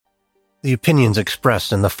The opinions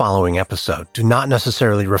expressed in the following episode do not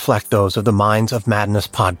necessarily reflect those of the Minds of Madness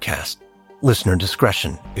podcast. Listener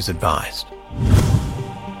discretion is advised.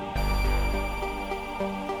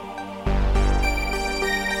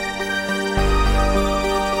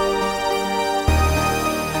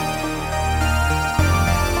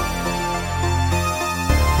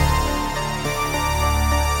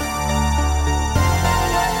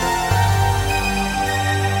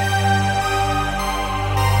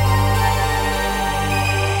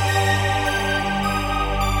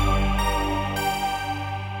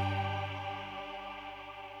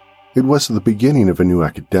 It was the beginning of a new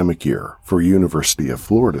academic year for University of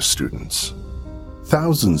Florida students.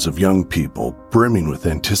 Thousands of young people brimming with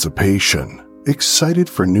anticipation, excited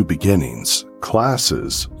for new beginnings,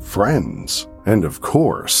 classes, friends, and of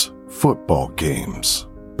course, football games.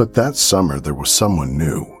 But that summer there was someone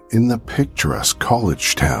new in the picturesque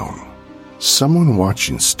college town. Someone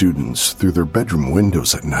watching students through their bedroom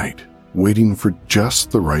windows at night, waiting for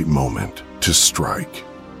just the right moment to strike.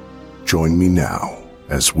 Join me now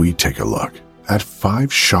as we take a look at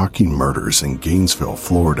 5 shocking murders in Gainesville,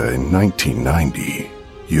 Florida in 1990.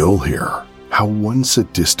 You'll hear how one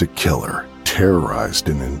sadistic killer terrorized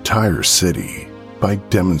an entire city by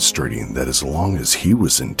demonstrating that as long as he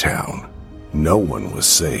was in town, no one was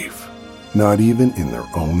safe, not even in their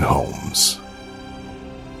own homes.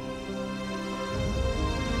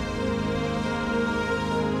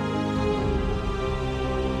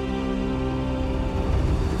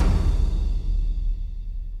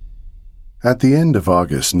 At the end of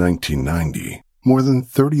August 1990, more than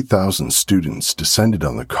 30,000 students descended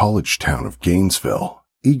on the college town of Gainesville,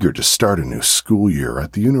 eager to start a new school year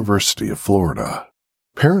at the University of Florida.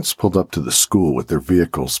 Parents pulled up to the school with their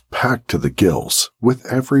vehicles packed to the gills with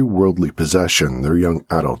every worldly possession their young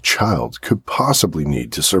adult child could possibly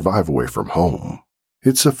need to survive away from home.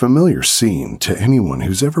 It's a familiar scene to anyone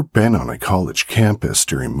who's ever been on a college campus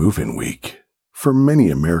during move-in week. For many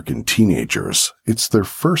American teenagers, it's their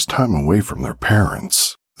first time away from their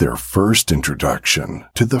parents, their first introduction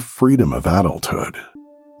to the freedom of adulthood.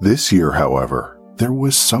 This year, however, there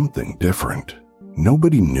was something different.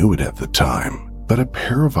 Nobody knew it at the time, but a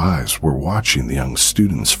pair of eyes were watching the young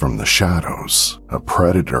students from the shadows, a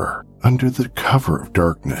predator under the cover of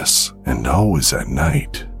darkness and always at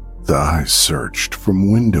night. The eyes searched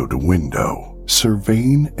from window to window,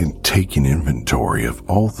 surveying and taking inventory of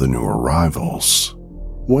all the new arrivals.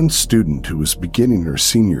 One student who was beginning her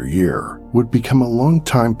senior year would become a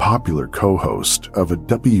longtime popular co-host of a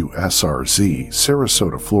WSRZ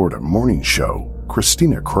Sarasota, Florida morning show,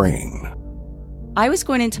 Christina Crane. I was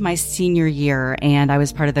going into my senior year and I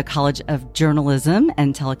was part of the College of Journalism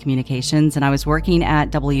and Telecommunications, and I was working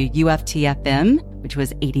at WUFT-FM, which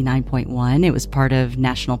was 89.1. It was part of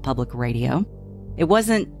National Public Radio. It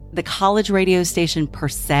wasn't the college radio station per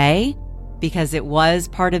se, because it was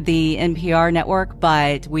part of the NPR network,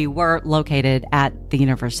 but we were located at the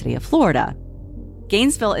University of Florida.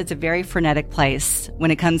 Gainesville is a very frenetic place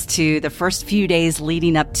when it comes to the first few days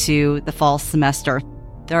leading up to the fall semester.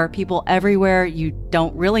 There are people everywhere. You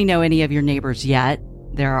don't really know any of your neighbors yet.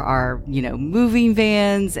 There are, moving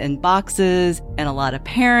vans and boxes and a lot of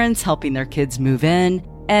parents helping their kids move in.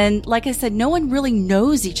 And like I said, no one really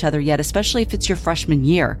knows each other yet, especially if it's your freshman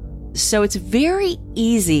year. So it's very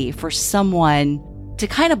easy for someone to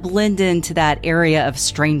kind of blend into that area of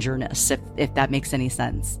strangeness, if that makes any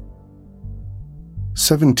sense.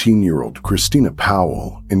 17-year-old Christina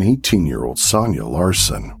Powell and 18-year-old Sonia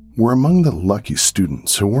Larson were among the lucky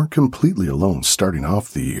students who weren't completely alone starting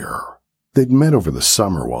off the year. They'd met over the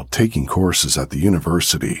summer while taking courses at the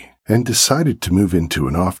university and decided to move into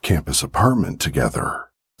an off-campus apartment together.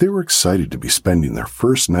 They were excited to be spending their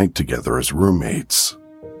first night together as roommates.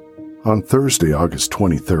 On Thursday, August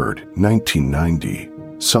 23rd, 1990,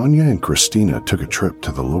 Sonia and Christina took a trip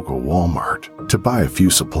to the local Walmart to buy a few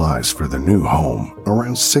supplies for their new home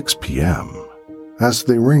around 6 p.m. As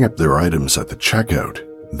they rang up their items at the checkout,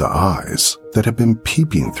 the eyes that had been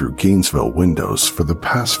peeping through Gainesville windows for the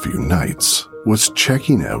past few nights was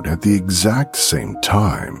checking out at the exact same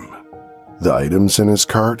time. The items in his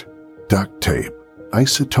cart? Duct tape,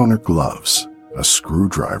 isotoner gloves, a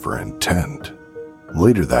screwdriver, and tent.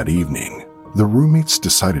 Later that evening, the roommates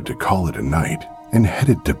decided to call it a night and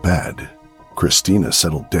headed to bed. Christina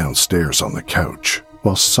settled downstairs on the couch,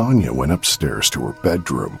 while Sonia went upstairs to her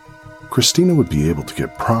bedroom. Christina would be able to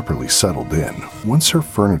get properly settled in once her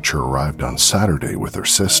furniture arrived on Saturday with her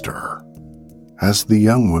sister. As the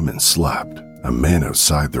young women slept, a man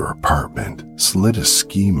outside their apartment slid a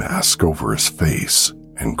ski mask over his face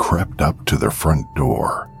and crept up to their front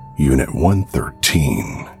door, Unit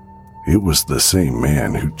 113. It was the same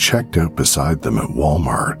man who checked out beside them at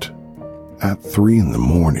Walmart. At 3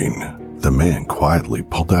 a.m, the man quietly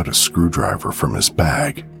pulled out a screwdriver from his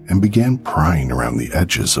bag and began prying around the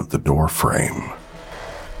edges of the door frame.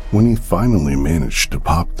 When he finally managed to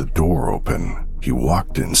pop the door open, he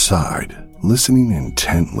walked inside, listening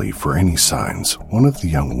intently for any signs one of the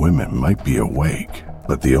young women might be awake,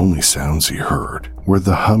 but the only sounds he heard were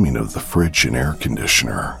the humming of the fridge and air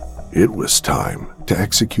conditioner. It was time to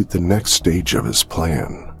execute the next stage of his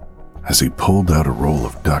plan. As he pulled out a roll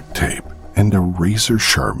of duct tape and a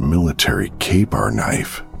razor-sharp military K-bar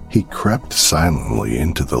knife, he crept silently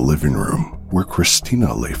into the living room where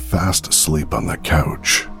Christina lay fast asleep on the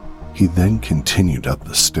couch. He then continued up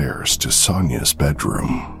the stairs to Sonia's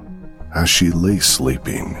bedroom. As she lay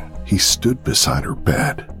sleeping, he stood beside her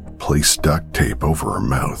bed, placed duct tape over her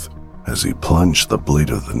mouth as he plunged the blade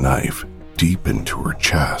of the knife deep into her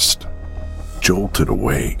chest. Jolted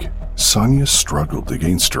awake, Sonia struggled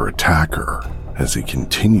against her attacker as he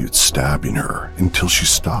continued stabbing her until she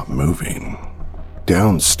stopped moving.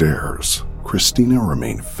 Downstairs, Christina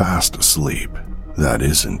remained fast asleep. That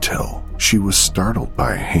is until she was startled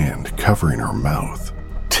by a hand covering her mouth.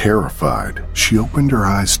 Terrified, she opened her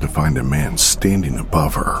eyes to find a man standing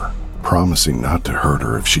above her, promising not to hurt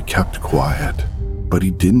her if she kept quiet. But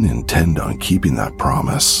he didn't intend on keeping that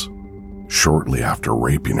promise. Shortly after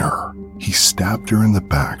raping her, he stabbed her in the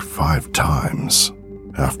back 5 times.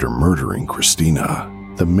 After murdering Christina,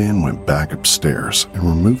 the man went back upstairs and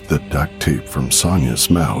removed the duct tape from Sonia's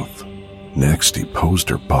mouth. Next, he posed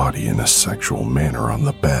her body in a sexual manner on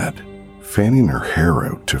the bed, fanning her hair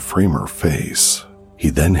out to frame her face. He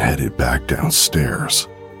then headed back downstairs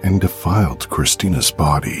and defiled Christina's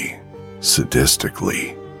body.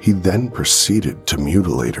 Sadistically, he then proceeded to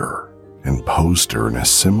mutilate her and posed her in a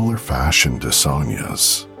similar fashion to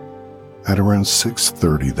Sonia's. At around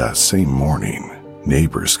 6:30 that same morning,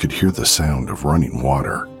 neighbors could hear the sound of running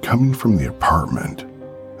water coming from the apartment.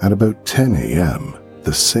 At about 10 a.m.,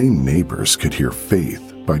 the same neighbors could hear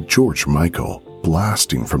Faith by George Michael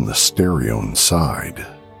blasting from the stereo inside.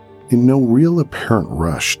 In no real apparent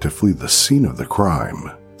rush to flee the scene of the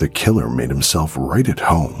crime, the killer made himself right at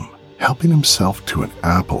home, helping himself to an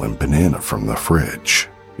apple and banana from the fridge.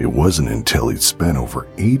 It wasn't until he'd spent over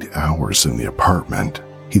 8 hours in the apartment,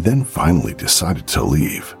 he then finally decided to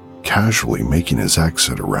leave, casually making his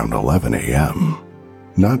exit around 11 a.m.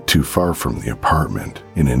 Not too far from the apartment,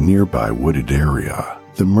 in a nearby wooded area,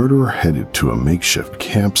 the murderer headed to a makeshift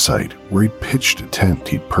campsite where he pitched a tent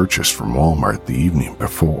he'd purchased from Walmart the evening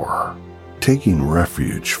before. Taking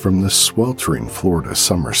refuge from the sweltering Florida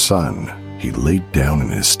summer sun, he laid down in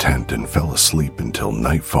his tent and fell asleep until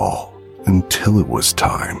nightfall, until it was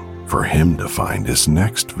time for him to find his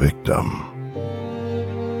next victim.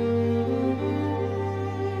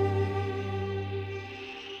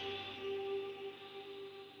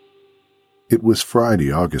 It was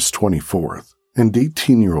Friday, August 24th, and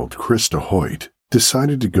 18-year-old Krista Hoyt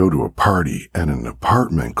decided to go to a party at an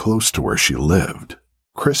apartment close to where she lived.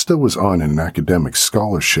 Krista was on an academic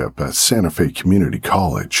scholarship at Santa Fe Community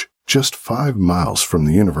College, just 5 miles from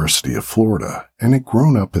the University of Florida, and had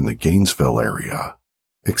grown up in the Gainesville area.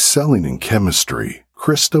 Excelling in chemistry,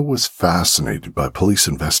 Krista was fascinated by police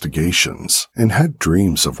investigations and had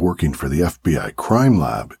dreams of working for the FBI crime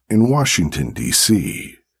lab in Washington,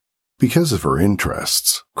 D.C. Because of her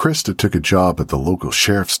interests, Krista took a job at the local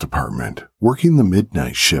sheriff's department, working the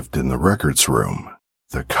midnight shift in the records room.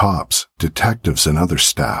 The cops, detectives, and other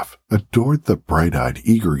staff adored the bright-eyed,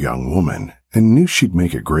 eager young woman and knew she'd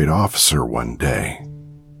make a great officer one day.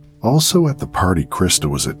 Also at the party Krista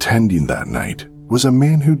was attending that night was a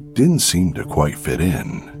man who didn't seem to quite fit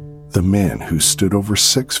in. The man, who stood over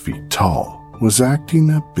 6 feet tall, was acting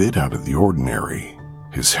a bit out of the ordinary.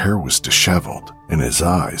 His hair was disheveled and his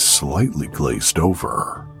eyes slightly glazed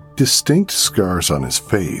over. Distinct scars on his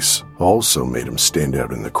face also made him stand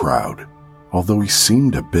out in the crowd. Although he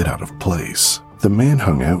seemed a bit out of place, the man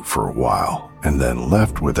hung out for a while and then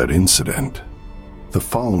left without incident. The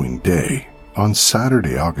following day, on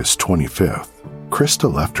Saturday, August 25th,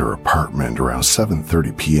 Krista left her apartment around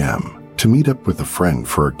 7:30 p.m. to meet up with a friend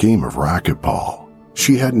for a game of racquetball.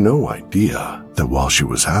 She had no idea that while she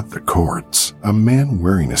was at the courts, a man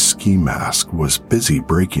wearing a ski mask was busy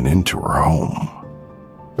breaking into her home.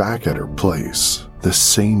 Back at her place, the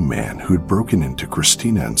same man who had broken into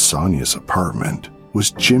Christina and Sonia's apartment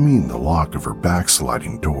was jimmying the lock of her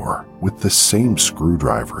backsliding door with the same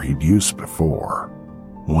screwdriver he'd used before.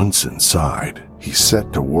 Once inside, he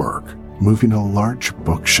set to work, moving a large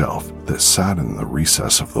bookshelf that sat in the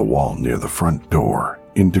recess of the wall near the front door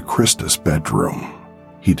into Krista's bedroom.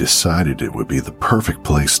 He decided it would be the perfect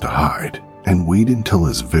place to hide and wait until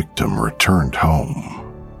his victim returned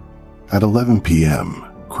home. At 11 p.m.,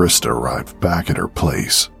 Krista arrived back at her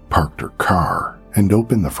place, parked her car, and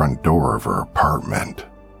opened the front door of her apartment.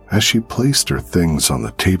 As she placed her things on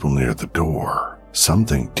the table near the door,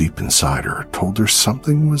 something deep inside her told her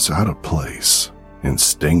something was out of place.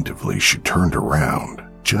 Instinctively, she turned around,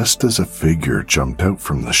 just as a figure jumped out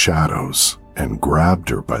from the shadows and grabbed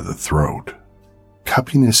her by the throat.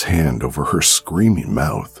 Cupping his hand over her screaming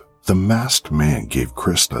mouth, the masked man gave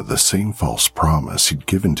Krista the same false promise he'd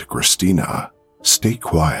given to Christina: "Stay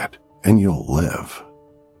quiet and you'll live."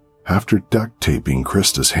 After duct taping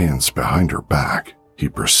Krista's hands behind her back, he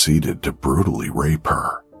proceeded to brutally rape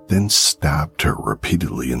her, then stabbed her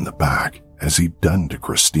repeatedly in the back as he'd done to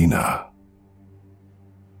Christina.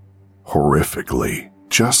 Horrifically,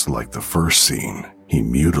 just like the first scene, he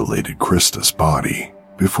mutilated Krista's body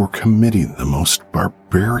before committing the most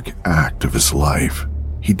barbaric act of his life.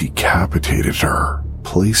 He decapitated her,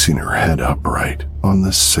 placing her head upright on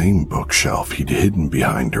the same bookshelf he'd hidden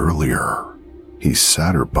behind earlier. He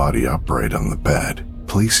sat her body upright on the bed,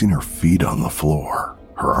 placing her feet on the floor,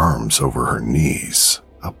 her arms over her knees,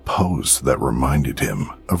 a pose that reminded him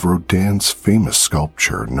of Rodin's famous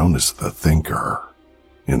sculpture known as the Thinker.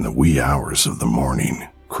 In the wee hours of the morning,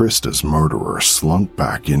 Krista's murderer slunk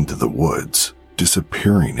back into the woods,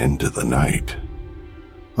 disappearing into the night.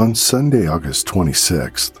 On Sunday, August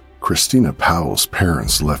 26th, Christina Powell's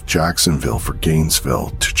parents left Jacksonville for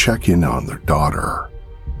Gainesville to check in on their daughter.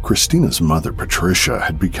 Christina's mother, Patricia,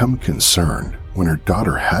 had become concerned when her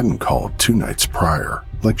daughter hadn't called 2 nights prior,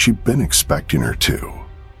 like she'd been expecting her to.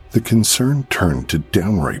 The concern turned to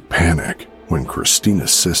downright panic when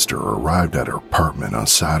Christina's sister arrived at her apartment on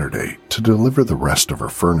Saturday to deliver the rest of her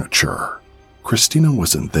furniture. Christina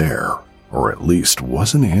wasn't there, or at least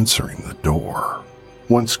wasn't answering the door.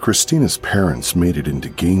 Once Christina's parents made it into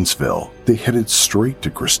Gainesville, they headed straight to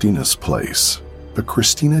Christina's place. But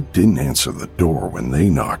Christina didn't answer the door when they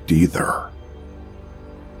knocked either.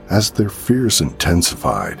 As their fears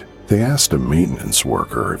intensified, they asked a maintenance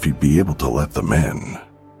worker if he'd be able to let them in.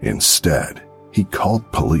 Instead, he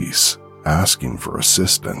called police, asking for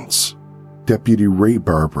assistance. Deputy Ray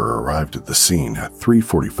Barber arrived at the scene at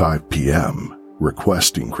 3:45 p.m.,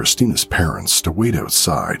 requesting Christina's parents to wait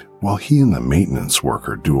outside while he and the maintenance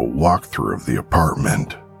worker do a walkthrough of the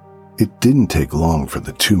apartment. It didn't take long for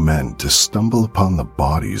the two men to stumble upon the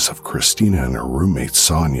bodies of Christina and her roommate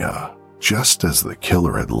Sonia, just as the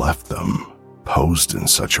killer had left them, posed in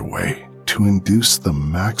such a way to induce the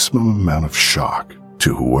maximum amount of shock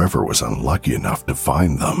to whoever was unlucky enough to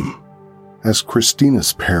find them. As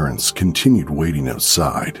Christina's parents continued waiting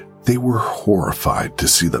outside, they were horrified to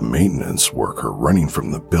see the maintenance worker running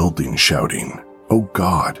from the building shouting, "Oh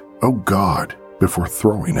God, oh God," before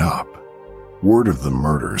throwing up. Word of the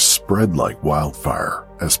murders spread like wildfire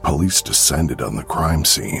as police descended on the crime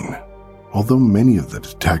scene. Although many of the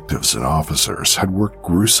detectives and officers had worked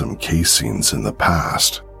gruesome case scenes in the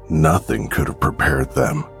past, nothing could have prepared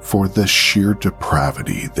them for the sheer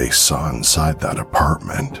depravity they saw inside that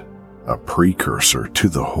apartment, a precursor to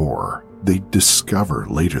the horror they'd discover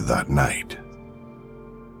later that night.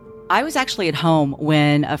 I was actually at home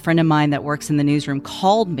when a friend of mine that works in the newsroom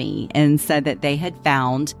called me and said that they had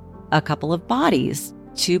found a couple of bodies,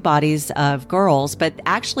 2 bodies of girls, but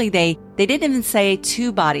actually they didn't even say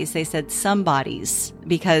 2 bodies. They said some bodies,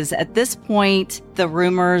 because at this point, the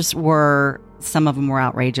rumors were, some of them were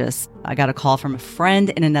outrageous. I got a call from a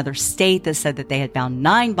friend in another state that said that they had found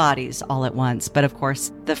 9 bodies all at once. But of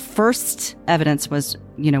course, the first evidence was,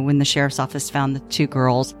 when the sheriff's office found the 2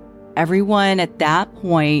 girls. Everyone at that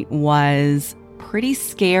point was pretty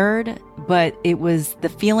scared, but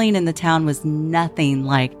the feeling in the town was nothing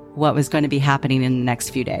like what was going to be happening in the next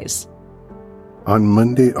few days. On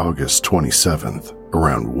Monday, August 27th,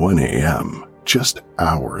 around 1 a.m., just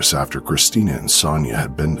hours after Christina and Sonia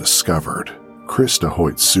had been discovered, Krista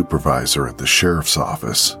Hoyt's supervisor at the sheriff's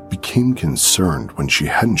office became concerned when she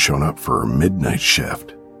hadn't shown up for her midnight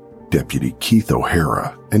shift. Deputy Keith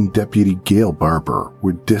O'Hara and Deputy Gail Barber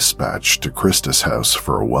were dispatched to Krista's house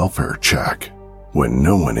for a welfare check. When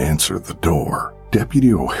no one answered the door,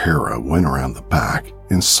 Deputy O'Hara went around the back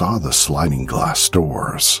and saw the sliding glass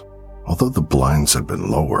doors. Although the blinds had been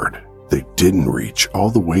lowered, they didn't reach all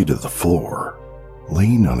the way to the floor.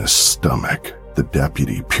 Laying on his stomach, the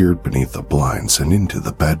deputy peered beneath the blinds and into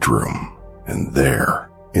the bedroom. And there,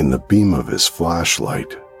 in the beam of his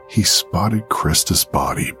flashlight, he spotted Krista's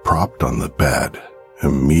body propped on the bed.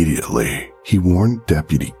 Immediately, he warned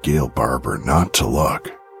Deputy Gail Barber not to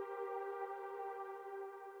look.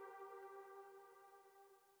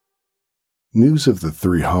 News of the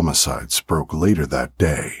 3 homicides broke later that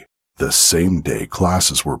day, the same day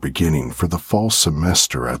classes were beginning for the fall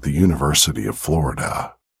semester at the University of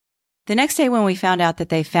Florida. The next day when we found out that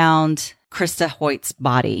they found Krista Hoyt's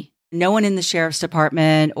body, no one in the sheriff's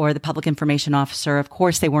department or the public information officer, of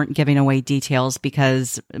course, they weren't giving away details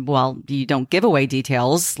because, well, you don't give away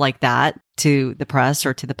details like that to the press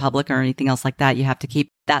or to the public or anything else like that. You have to keep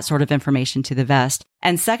that sort of information to the vest.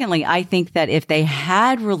 And secondly, I think that if they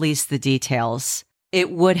had released the details, it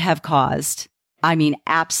would have caused,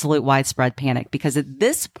 absolute widespread panic, because at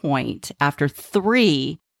this point, after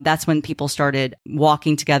 3, that's when people started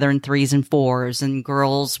walking together in 3s and 4s, and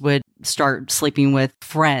girls would start sleeping with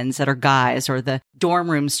friends that are guys, or the dorm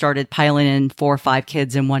rooms started piling in 4 or 5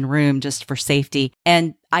 kids in one room just for safety.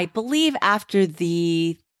 And I believe after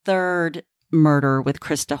the 3rd murder with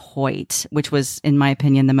Krista Hoyt, which was, in my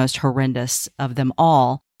opinion, the most horrendous of them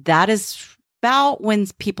all, that is about when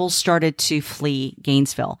people started to flee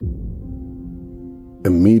Gainesville.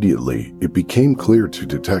 Immediately, it became clear to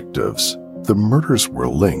detectives the murders were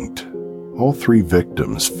linked. All 3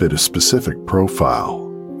 victims fit a specific profile.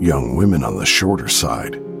 Young women on the shorter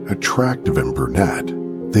side, attractive and brunette.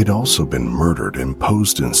 They'd also been murdered and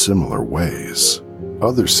posed in similar ways.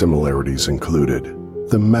 Other similarities included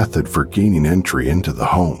the method for gaining entry into the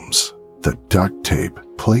homes, the duct tape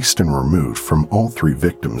placed and removed from all 3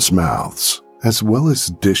 victims' mouths, as well as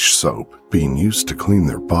dish soap being used to clean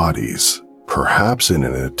their bodies, perhaps in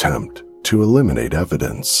an attempt to eliminate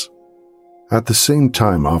evidence. At the same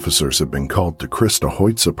time officers had been called to Krista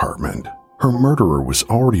Hoyt's apartment, her murderer was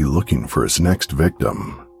already looking for his next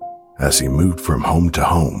victim. As he moved from home to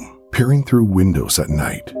home, peering through windows at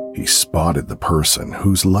night, he spotted the person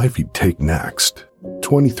whose life he'd take next.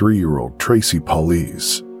 23-year-old Tracy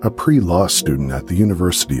Paulies, a pre-law student at the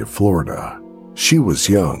University of Florida. She was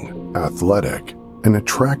young, athletic, an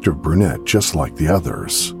attractive brunette just like the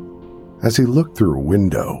others. As he looked through a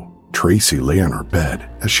window, Tracy lay on her bed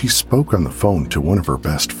as she spoke on the phone to one of her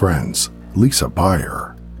best friends, Lisa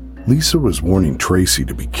Beyer. Lisa was warning Tracy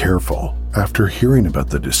to be careful after hearing about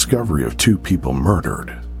the discovery of 2 people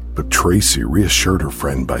murdered, but Tracy reassured her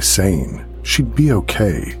friend by saying she'd be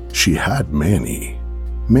okay. She had Manny.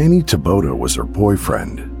 Manny Tabota was her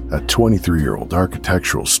boyfriend, a 23-year-old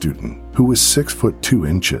architectural student who was 6 foot 2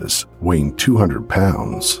 inches, weighing 200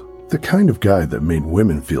 pounds. The kind of guy that made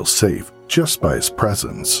women feel safe just by his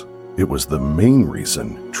presence. It was the main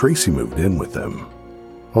reason Tracy moved in with him.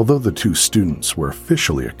 Although the 2 students were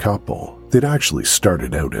officially a couple, they'd actually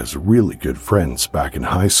started out as really good friends back in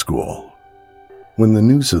high school. When the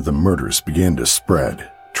news of the murders began to spread,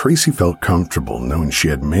 Tracy felt comfortable knowing she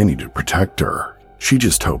had Manny to protect her. She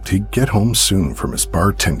just hoped he'd get home soon from his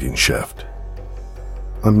bartending shift.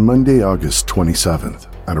 On Monday, August 27th,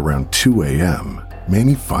 at around 2 a.m.,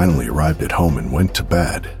 Manny finally arrived at home and went to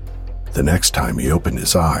bed. The next time he opened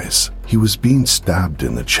his eyes, he was being stabbed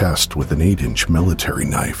in the chest with an 8-inch military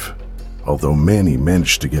knife. Although Manny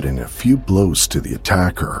managed to get in a few blows to the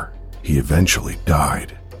attacker, he eventually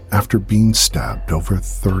died after being stabbed over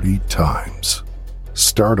 30 times.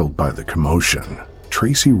 Startled by the commotion,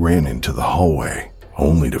 Tracy ran into the hallway,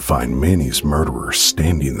 only to find Manny's murderer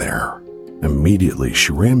standing there. Immediately,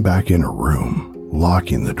 she ran back in her room,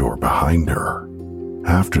 locking the door behind her.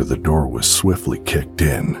 After the door was swiftly kicked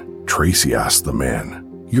in, Tracy asked the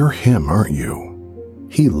man, "You're him, aren't you?"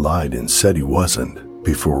 He lied and said he wasn't,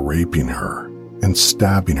 before raping her and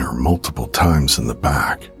stabbing her multiple times in the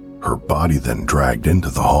back. Her body then dragged into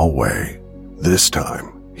the hallway. This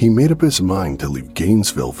time, he made up his mind to leave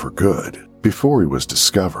Gainesville for good before he was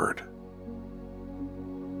discovered.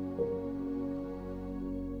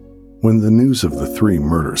 When the news of the 3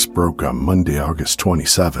 murders broke on Monday, August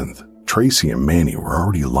 27th, Tracy and Manny were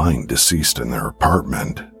already lying deceased in their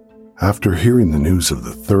apartment. After hearing the news of the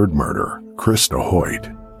 3rd murder, Krista Hoyt,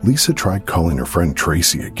 Lisa tried calling her friend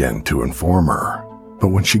Tracy again to inform her, but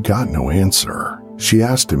when she got no answer, she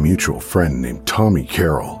asked a mutual friend named Tommy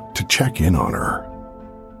Carroll to check in on her.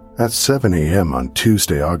 At 7 a.m. on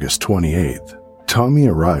Tuesday, August 28th, Tommy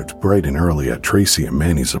arrived bright and early at Tracy and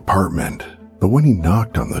Manny's apartment, but when he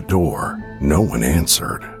knocked on the door, no one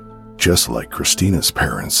answered. Just like Christina's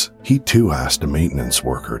parents, he too asked a maintenance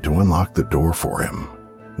worker to unlock the door for him.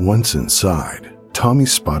 Once inside, Tommy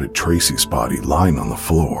spotted Tracy's body lying on the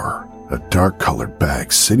floor, a dark-colored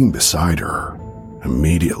bag sitting beside her.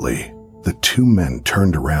 Immediately, the 2 men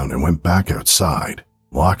turned around and went back outside,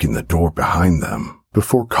 locking the door behind them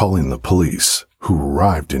before calling the police, who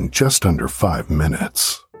arrived in just under 5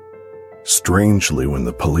 minutes. Strangely, when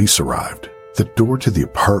the police arrived, the door to the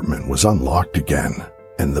apartment was unlocked again,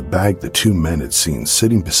 and the bag the two men had seen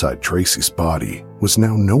sitting beside Tracy's body was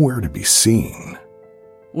now nowhere to be seen.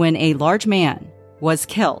 When a large man was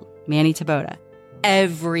killed, Manny Tabota,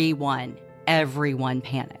 everyone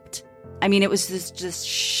panicked. I mean, it was this just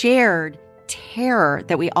shared terror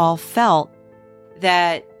that we all felt,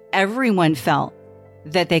 that everyone felt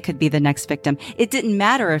that they could be the next victim. It didn't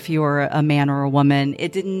matter if you were a man or a woman.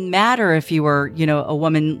 It didn't matter if you were, a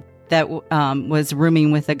woman that was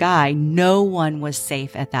rooming with a guy. No one was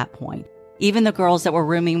safe at that point. Even the girls that were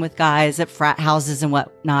rooming with guys at frat houses and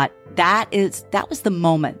whatnot. That was the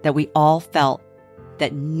moment that we all felt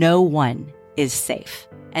that no one is safe.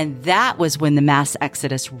 And that was when the mass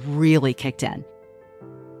exodus really kicked in.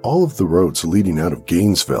 All of the roads leading out of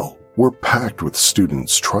Gainesville were packed with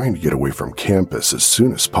students trying to get away from campus as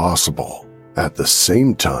soon as possible. At the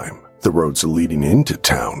same time, the roads leading into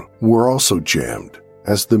town were also jammed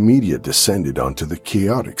as the media descended onto the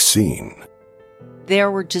chaotic scene. There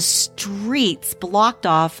were just streets blocked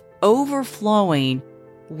off, overflowing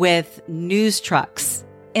with news trucks,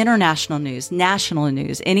 international news, national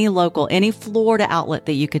news, any local, any Florida outlet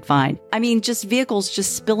that you could find. I mean, just vehicles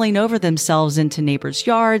just spilling over themselves into neighbors'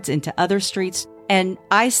 yards, into other streets. And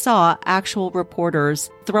I saw actual reporters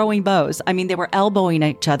throwing bows. I mean, they were elbowing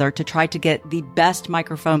each other to try to get the best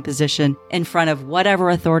microphone position in front of whatever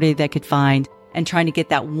authority they could find, and trying to get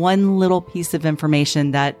that one little piece of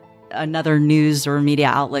information that another news or media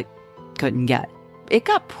outlet couldn't get. It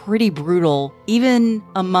got pretty brutal, even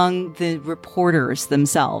among the reporters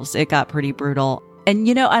themselves. It got pretty brutal. And,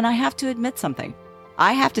 and I have to admit something.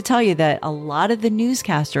 I have to tell you that a lot of the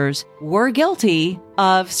newscasters were guilty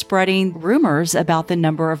of spreading rumors about the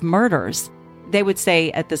number of murders. They would say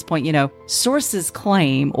at this point, sources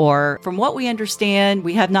claim, or from what we understand,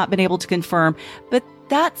 we have not been able to confirm. But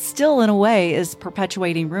that still, in a way, is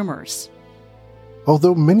perpetuating rumors.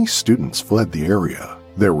 Although many students fled the area,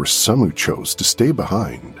 there were some who chose to stay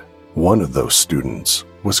behind. One of those students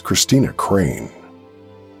was Christina Crane.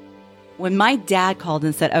 When my dad called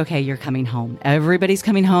and said, okay, you're coming home. Everybody's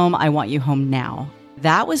coming home. I want you home now.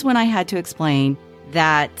 That was when I had to explain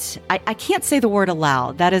that I can't say the word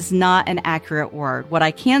aloud. That is not an accurate word. What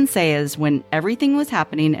I can say is when everything was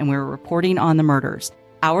happening and we were reporting on the murders,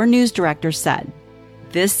 our news director said,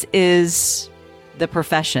 this is the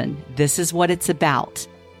profession. This is what it's about.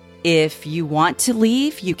 If you want to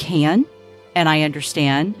leave, you can, and I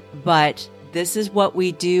understand, but this is what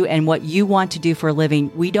we do and what you want to do for a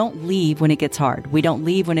living. We don't leave when it gets hard. We don't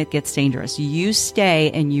leave when it gets dangerous. You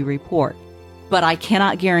stay and you report. But I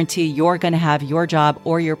cannot guarantee you're going to have your job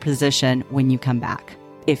or your position when you come back,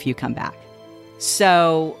 if you come back.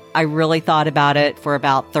 So I really thought about it for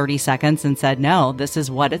about 30 seconds and said, no, this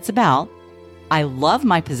is what it's about. I love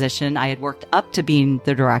my position. I had worked up to being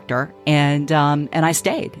the director, and I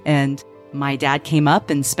stayed. And my dad came up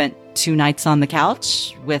and spent 2 nights on the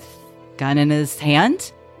couch with gun in his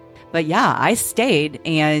hand. But yeah, I stayed,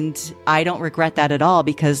 and I don't regret that at all,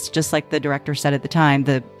 because just like the director said at the time,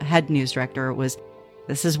 the head news director, was,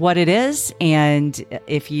 this is what it is. And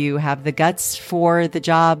if you have the guts for the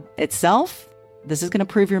job itself, this is going to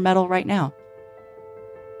prove your mettle right now.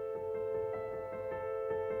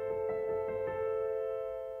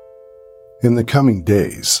 In the coming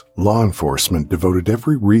days, law enforcement devoted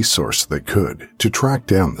every resource they could to track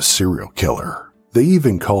down the serial killer. They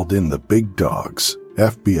even called in the big dogs,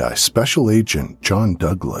 FBI Special Agent John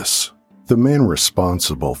Douglas, the man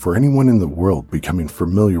responsible for anyone in the world becoming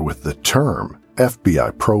familiar with the term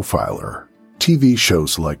FBI profiler. TV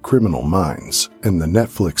shows like Criminal Minds and the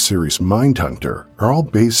Netflix series Mindhunter are all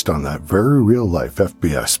based on that very real-life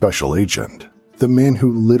FBI special agent, the man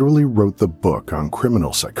who literally wrote the book on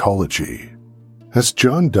criminal psychology. As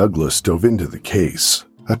John Douglas dove into the case,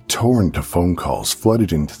 a torrent of phone calls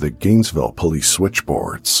flooded into the Gainesville police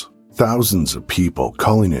switchboards. Thousands of people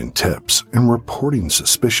calling in tips and reporting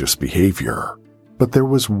suspicious behavior. But there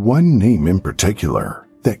was one name in particular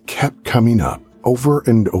that kept coming up over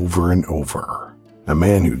and over and over. A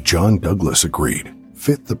man who John Douglas agreed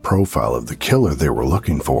fit the profile of the killer they were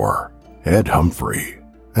looking for, Ed Humphrey,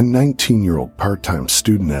 a 19-year-old part-time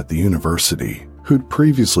student at the university who'd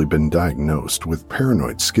previously been diagnosed with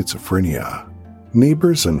paranoid schizophrenia.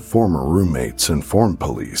 Neighbors and former roommates informed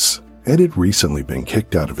police Ed had recently been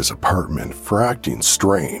kicked out of his apartment for acting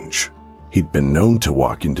strange. He'd been known to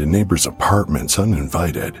walk into neighbors' apartments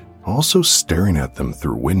uninvited, also staring at them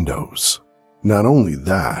through windows. Not only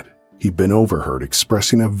that, he'd been overheard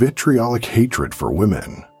expressing a vitriolic hatred for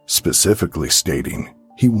women, specifically stating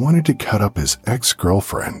he wanted to cut up his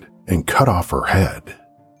ex-girlfriend and cut off her head.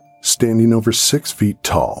 Standing over 6 feet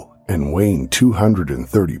tall and weighing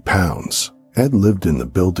 230 pounds, Ed lived in the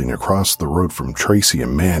building across the road from Tracy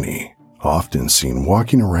and Manny, often seen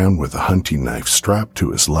walking around with a hunting knife strapped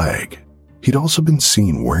to his leg. He'd also been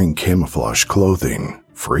seen wearing camouflage clothing,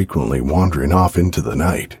 frequently wandering off into the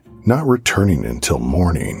night, not returning until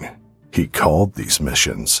morning. He called these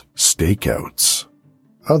missions stakeouts.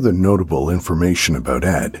 Other notable information about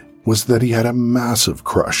Ed was that he had a massive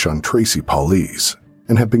crush on Tracy Paulice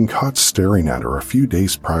and had been caught staring at her a few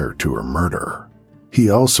days prior to her murder. He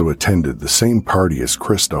also attended the same party as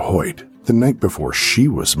Krista Hoyt the night before she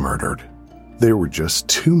was murdered. There were just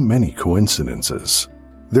too many coincidences.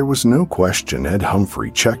 There was no question Ed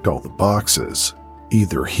Humphrey checked all the boxes.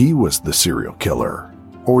 Either he was the serial killer,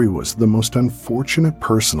 or he was the most unfortunate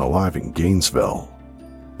person alive in Gainesville.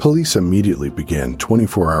 Police immediately began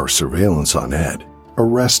 24-hour surveillance on Ed,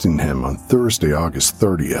 arresting him on Thursday, August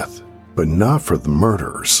 30th, but not for the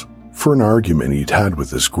murders, for an argument he'd had with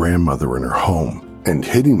his grandmother in her home and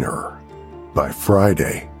hitting her. By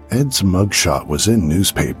Friday, Ed's mugshot was in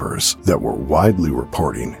newspapers that were widely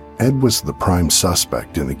reporting Ed was the prime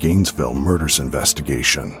suspect in the Gainesville murders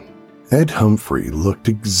investigation. Ed Humphrey looked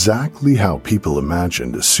exactly how people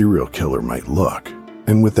imagined a serial killer might look,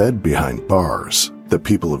 and with Ed behind bars, the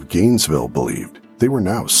people of Gainesville believed they were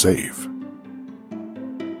now safe.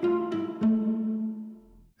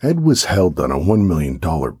 Ed was held on a $1 million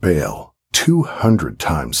bail, 200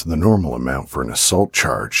 times the normal amount for an assault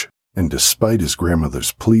charge, and despite his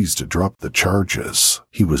grandmother's pleas to drop the charges,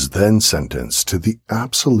 he was then sentenced to the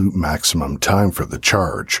absolute maximum time for the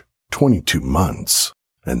charge, 22 months.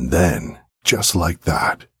 And then, just like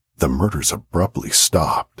that, the murders abruptly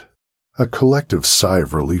stopped. A collective sigh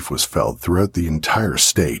of relief was felt throughout the entire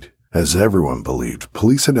state, as everyone believed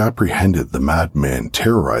police had apprehended the madman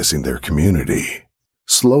terrorizing their community.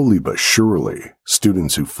 Slowly but surely,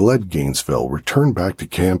 students who fled Gainesville returned back to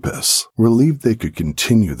campus, relieved they could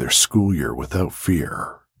continue their school year without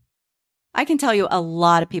fear. I can tell you a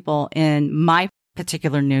lot of people in my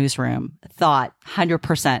particular newsroom thought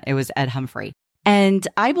 100% it was Ed Humphrey. And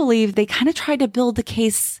I believe they kind of tried to build the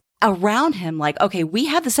case around him, like, okay, we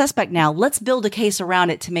have the suspect now, let's build a case around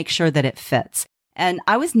it to make sure that it fits. And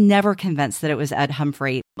I was never convinced that it was Ed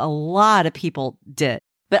Humphrey. A lot of people did.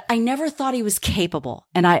 But I never thought he was capable.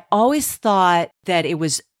 And I always thought that it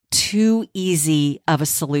was too easy of a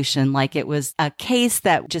solution. Like it was a case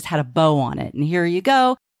that just had a bow on it. And here you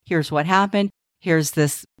go. Here's what happened. Here's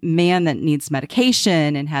this man that needs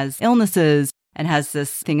medication and has illnesses and has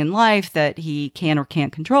this thing in life that he can or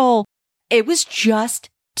can't control. It was just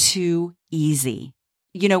too easy.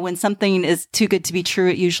 You know, when something is too good to be true,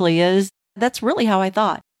 it usually is. That's really how I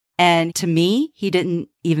thought. And to me, he didn't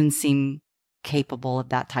even seem capable of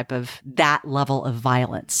that level of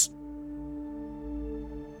violence.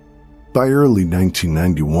 By early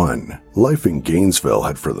 1991, life in Gainesville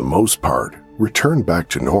had for the most part returned back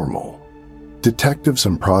to normal. Detectives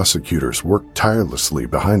and prosecutors worked tirelessly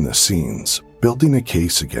behind the scenes, building a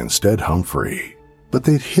case against Ed Humphrey. But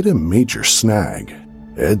they'd hit a major snag.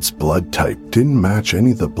 Ed's blood type didn't match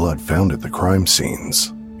any of the blood found at the crime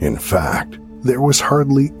scenes. In fact, there was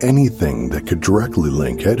hardly anything that could directly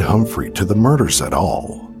link Ed Humphrey to the murders at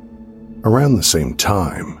all. Around the same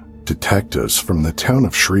time, detectives from the town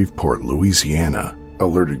of Shreveport, Louisiana,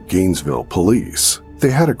 alerted Gainesville police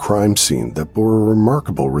they had a crime scene that bore a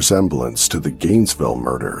remarkable resemblance to the Gainesville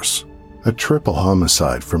murders, a triple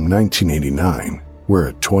homicide from 1989, where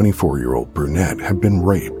a 24-year-old brunette had been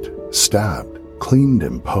raped, stabbed, cleaned,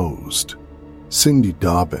 and posed. Cindy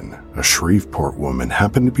Dobbin, a Shreveport woman,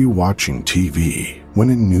 happened to be watching TV when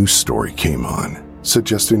a news story came on,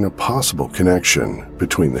 suggesting a possible connection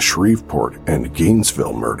between the Shreveport and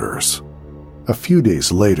Gainesville murders. A few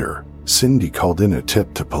days later, Cindy called in a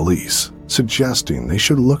tip to police, suggesting they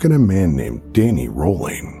should look at a man named Danny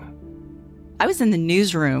Rolling. I was in the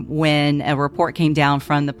newsroom when a report came down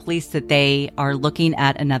from the police that they are looking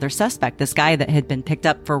at another suspect, this guy that had been picked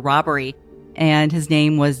up for robbery, and his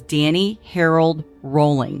name was Danny Harold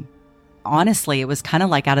Rolling. Honestly, it was kind of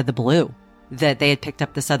like out of the blue that they had picked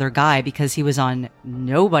up this other guy because he was on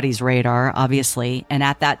nobody's radar, obviously. And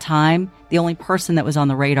at that time, the only person that was on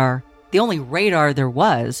the radar, the only radar there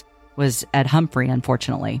was Ed Humphrey,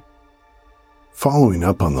 unfortunately. Following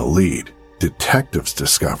up on the lead, detectives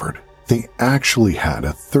discovered they actually had a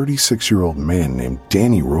 36-year-old man named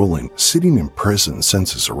Danny Rolling sitting in prison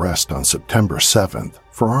since his arrest on September 7th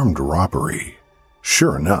for armed robbery.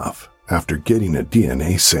 Sure enough, after getting a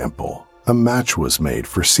DNA sample, a match was made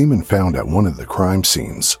for semen found at one of the crime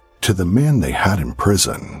scenes to the man they had in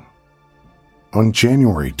prison. On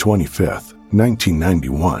January 25th,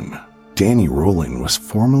 1991, Danny Rolling was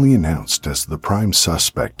formally announced as the prime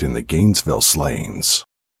suspect in the Gainesville slayings.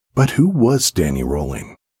 But who was Danny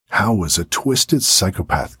Rolling? How was a twisted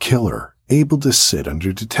psychopath killer able to sit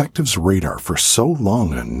under detectives' radar for so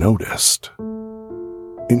long unnoticed?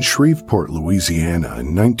 In Shreveport, Louisiana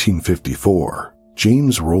in 1954,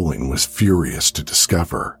 James Rolling was furious to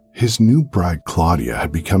discover his new bride Claudia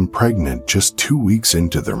had become pregnant just 2 weeks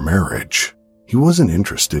into their marriage. He wasn't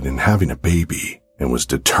interested in having a baby and was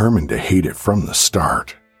determined to hate it from the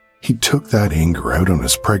start. He took that anger out on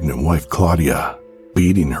his pregnant wife Claudia,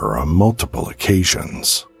 beating her on multiple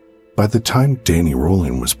occasions. By the time Danny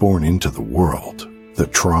Rolling was born into the world, the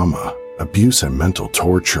trauma, abuse, and mental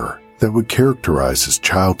torture that would characterize his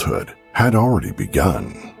childhood had already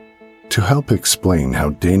begun. To help explain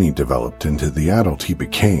how Danny developed into the adult he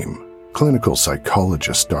became, clinical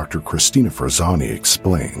psychologist Dr. Christina Frazzani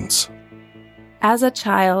explains. As a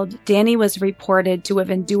child, Danny was reported to have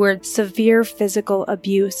endured severe physical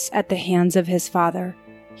abuse at the hands of his father.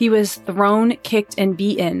 He was thrown, kicked, and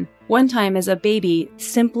beaten, one time as a baby,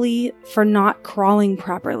 simply for not crawling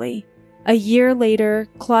properly. A year later,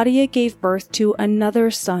 Claudia gave birth to another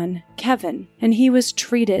son, Kevin, and he was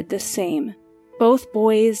treated the same. Both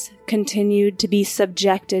boys continued to be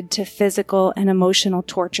subjected to physical and emotional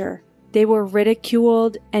torture. They were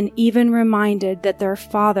ridiculed and even reminded that their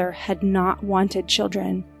father had not wanted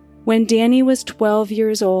children. When Danny was 12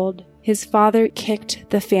 years old, his father kicked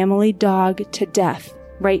the family dog to death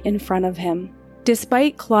right in front of him.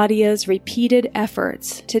 Despite Claudia's repeated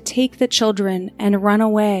efforts to take the children and run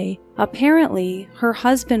away, apparently her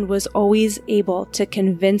husband was always able to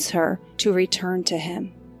convince her to return to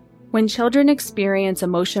him. When children experience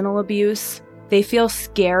emotional abuse, they feel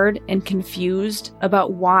scared and confused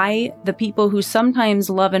about why the people who sometimes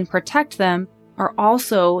love and protect them are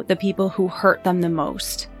also the people who hurt them the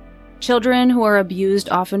most. Children who are abused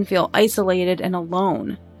often feel isolated and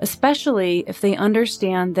alone, especially if they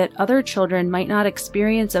understand that other children might not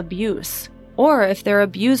experience abuse, or if their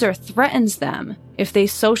abuser threatens them if they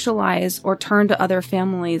socialize or turn to other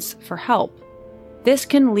families for help. This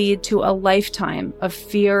can lead to a lifetime of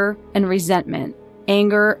fear and resentment,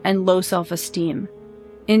 anger, and low self-esteem.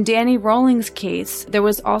 In Danny Rolling's case, there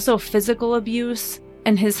was also physical abuse,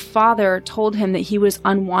 and his father told him that he was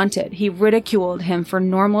unwanted. He ridiculed him for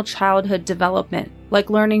normal childhood development, like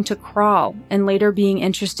learning to crawl and later being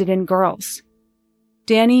interested in girls.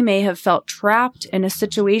 Danny may have felt trapped in a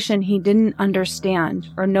situation he didn't understand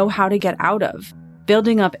or know how to get out of,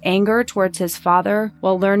 building up anger towards his father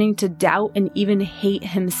while learning to doubt and even hate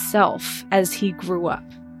himself as he grew up.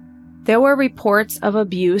 There were reports of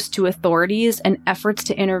abuse to authorities and efforts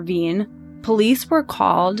to intervene. Police were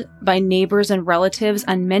called by neighbors and relatives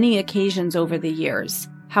on many occasions over the years.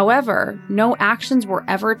 However, no actions were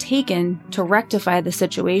ever taken to rectify the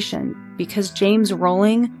situation because James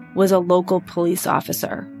Rolling was a local police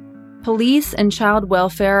officer. Police and child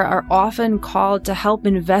welfare are often called to help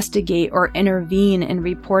investigate or intervene in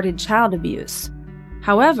reported child abuse.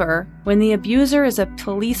 However, when the abuser is a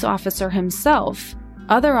police officer himself,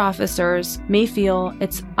 other officers may feel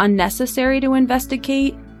it's unnecessary to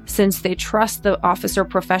investigate since they trust the officer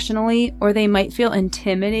professionally, or they might feel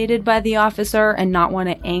intimidated by the officer and not want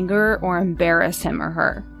to anger or embarrass him or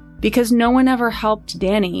her. Because no one ever helped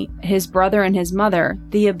Danny, his brother, and his mother,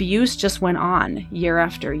 the abuse just went on year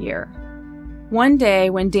after year. One day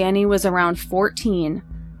when Danny was around 14,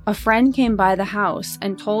 a friend came by the house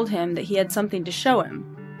and told him that he had something to show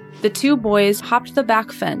him. The two boys hopped the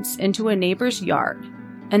back fence into a neighbor's yard,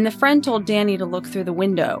 and the friend told Danny to look through the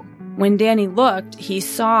window. When Danny looked, he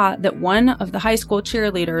saw that one of the high school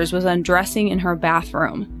cheerleaders was undressing in her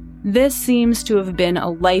bathroom. This seems to have been a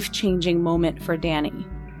life-changing moment for Danny.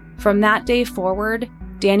 From that day forward,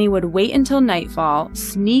 Danny would wait until nightfall,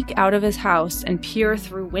 sneak out of his house, and peer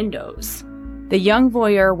through windows. The young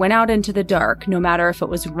voyeur went out into the dark, no matter if it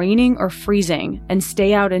was raining or freezing, and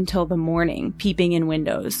stay out until the morning, peeping in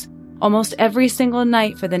windows. Almost every single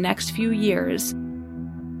night for the next few years.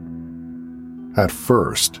 At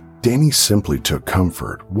first, Danny simply took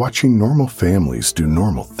comfort watching normal families do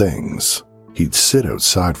normal things. He'd sit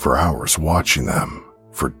outside for hours watching them.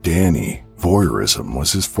 For Danny, voyeurism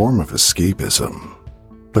was his form of escapism.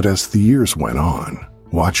 But as the years went on,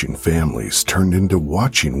 watching families turned into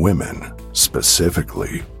watching women,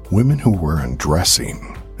 specifically women who were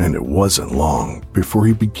undressing, and it wasn't long before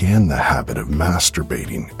he began the habit of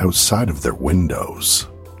masturbating outside of their windows.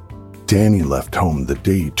 Danny left home the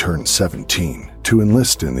day he turned 17 to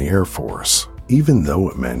enlist in the Air Force, even though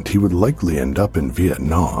it meant he would likely end up in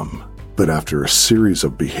Vietnam. But after a series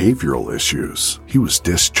of behavioral issues, he was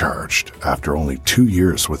discharged after only 2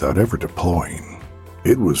 years without ever deploying.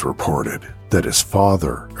 It was reported that his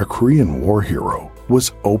father, a Korean war hero,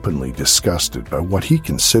 was openly disgusted by what he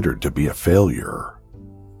considered to be a failure.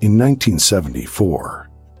 In 1974,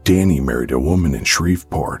 Danny married a woman in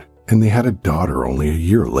Shreveport, and they had a daughter only a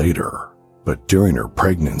year later. But during her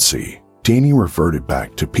pregnancy, Danny reverted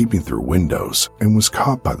back to peeping through windows and was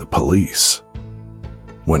caught by the police.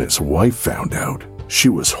 When his wife found out, she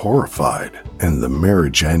was horrified, and the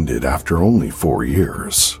marriage ended after only 4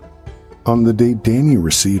 years. On the day Danny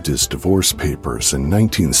received his divorce papers in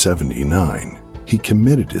 1979, he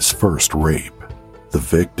committed his first rape. The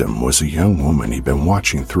victim was a young woman he'd been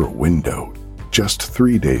watching through a window just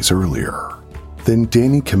 3 days earlier. Then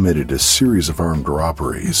Danny committed a series of armed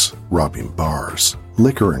robberies, robbing bars,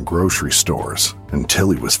 liquor and grocery stores,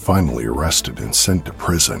 until he was finally arrested and sent to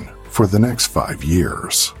prison for the next 5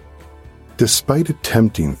 years. Despite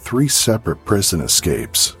attempting 3 separate prison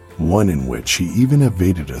escapes, one in which he even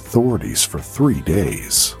evaded authorities for 3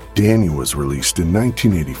 days, Danny was released in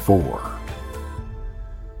 1984.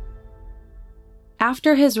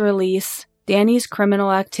 After his release, Danny's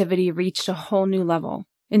criminal activity reached a whole new level.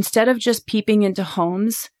 Instead of just peeping into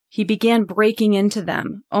homes, he began breaking into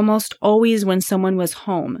them, almost always when someone was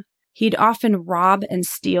home. He'd often rob and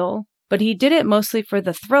steal, but he did it mostly for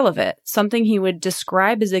the thrill of it, something he would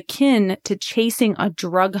describe as akin to chasing a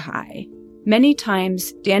drug high. Many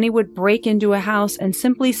times, Danny would break into a house and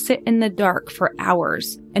simply sit in the dark for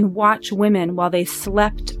hours and watch women while they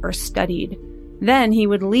slept or studied. Then he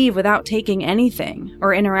would leave without taking anything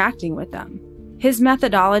or interacting with them. His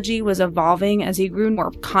methodology was evolving as he grew more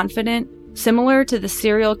confident, similar to the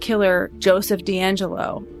serial killer Joseph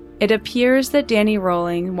DeAngelo. It appears that Danny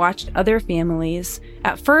Rolling watched other families,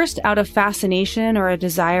 at first out of fascination or a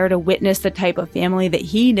desire to witness the type of family that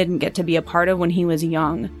he didn't get to be a part of when he was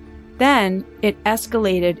young. Then it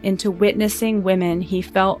escalated into witnessing women he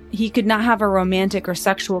felt he could not have a romantic or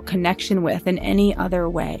sexual connection with in any other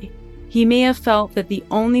way. He may have felt that the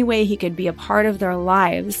only way he could be a part of their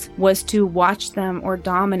lives was to watch them or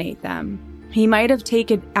dominate them. He might have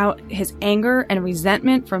taken out his anger and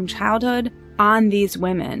resentment from childhood on these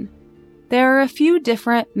women. There are a few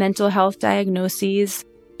different mental health diagnoses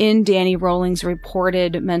in Danny Rolling's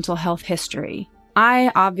reported mental health history.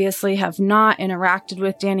 I obviously have not interacted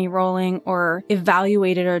with Danny Rolling or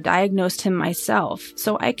evaluated or diagnosed him myself,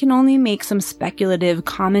 so I can only make some speculative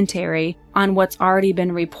commentary on what's already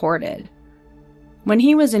been reported. When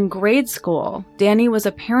he was in grade school, Danny was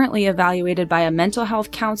apparently evaluated by a mental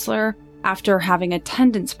health counselor after having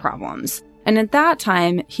attendance problems, and at that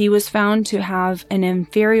time, he was found to have an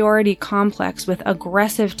inferiority complex with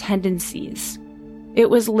aggressive tendencies. It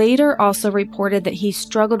was later also reported that he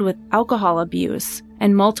struggled with alcohol abuse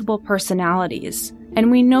and multiple personalities, and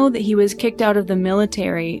we know that he was kicked out of the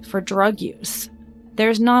military for drug use.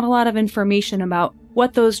 There's not a lot of information about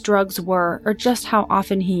what those drugs were or just how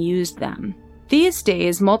often he used them. These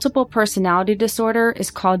days, multiple personality disorder is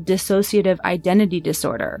called dissociative identity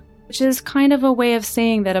disorder, which is kind of a way of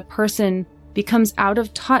saying that a person becomes out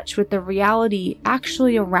of touch with the reality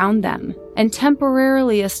actually around them and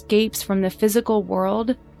temporarily escapes from the physical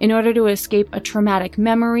world in order to escape a traumatic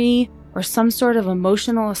memory or some sort of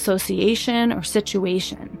emotional association or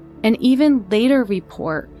situation. An even later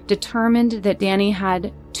report determined that Danny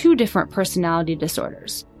had 2 different personality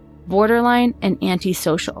disorders, borderline and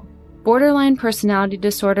antisocial. Borderline personality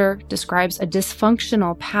disorder describes a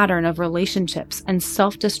dysfunctional pattern of relationships and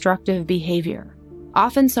self-destructive behavior.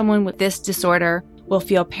 Often someone with this disorder will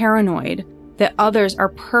feel paranoid that others are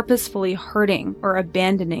purposefully hurting or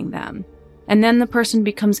abandoning them. And then the person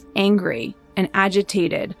becomes angry and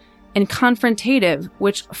agitated and confrontative,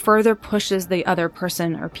 which further pushes the other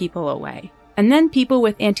person or people away. And then people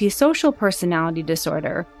with antisocial personality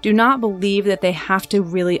disorder do not believe that they have to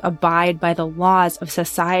really abide by the laws of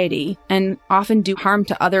society and often do harm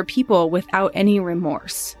to other people without any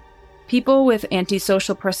remorse. People with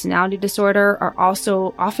antisocial personality disorder are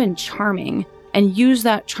also often charming and use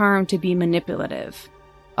that charm to be manipulative.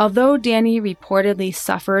 Although Danny reportedly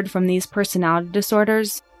suffered from these personality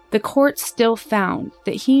disorders, the court still found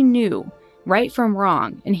that he knew right from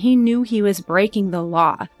wrong, and he knew he was breaking the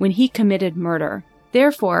law when he committed murder.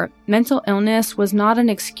 Therefore, mental illness was not an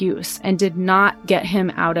excuse and did not get him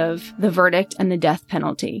out of the verdict and the death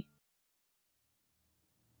penalty.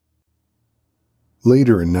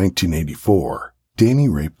 Later in 1984, Danny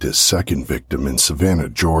raped his second victim in Savannah,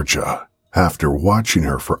 Georgia, after watching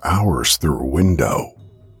her for hours through a window.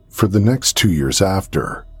 For the next 2 years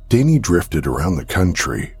after, Danny drifted around the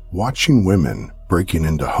country, watching women breaking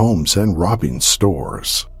into homes and robbing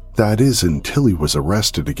stores. That is until he was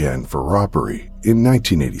arrested again for robbery in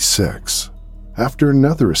 1986. After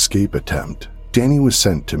another escape attempt, Danny was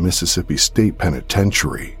sent to Mississippi State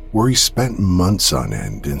Penitentiary, where he spent months on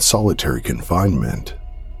end in solitary confinement.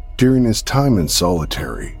 During his time in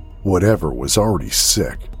solitary, whatever was already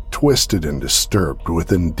sick, twisted, and disturbed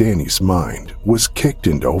within Danny's mind was kicked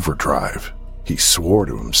into overdrive. He swore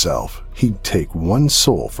to himself he'd take one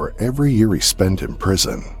soul for every year he spent in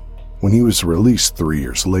prison. When he was released 3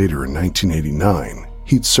 years later in 1989,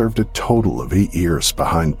 he'd served a total of 8 years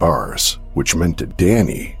behind bars, which meant to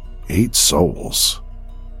Danny, 8 souls.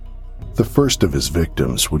 The first of his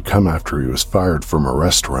victims would come after he was fired from a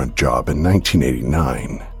restaurant job in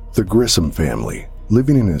 1989. The Grissom family,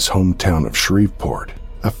 living in his hometown of Shreveport,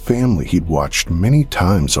 a family he'd watched many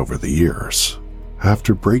times over the years.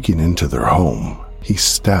 After breaking into their home, he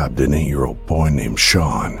stabbed an 8-year-old boy named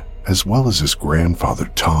Sean, as well as his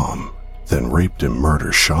grandfather Tom, then raped and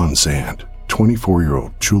murdered Sean's aunt,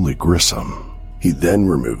 24-year-old Julie Grissom. He then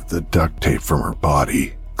removed the duct tape from her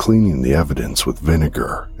body, cleaning the evidence with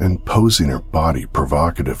vinegar and posing her body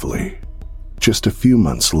provocatively. Just a few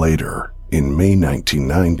months later, in May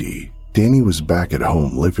 1990, Danny was back at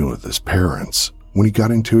home living with his parents when he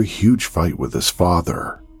got into a huge fight with his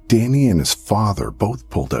father. Danny and his father both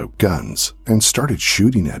pulled out guns and started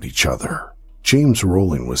shooting at each other. James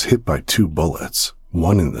Rowling was hit by 2 bullets,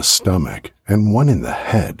 one in the stomach and one in the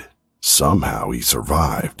head. Somehow he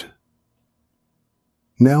survived.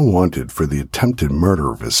 Now wanted for the attempted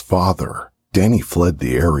murder of his father, Danny fled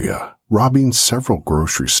the area, robbing several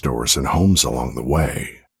grocery stores and homes along the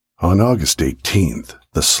way. On August 18th,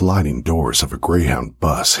 the sliding doors of a Greyhound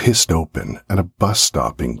bus hissed open at a bus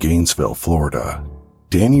stop in Gainesville, Florida.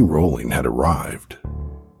 Danny Rowling had arrived.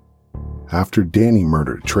 After Danny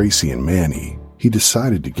murdered Tracy and Manny, he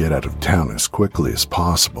decided to get out of town as quickly as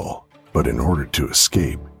possible, but in order to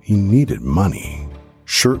escape, he needed money.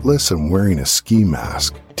 Shirtless and wearing a ski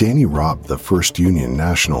mask, Danny robbed the First Union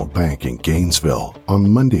National Bank in Gainesville on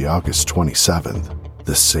Monday, August 27th,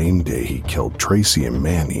 the same day he killed Tracy and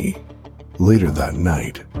Manny. Later that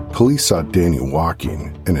night, police saw Danny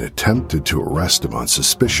walking and attempted to arrest him on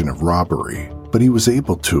suspicion of robbery, but he was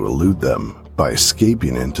able to elude them by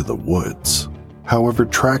escaping into the woods. However,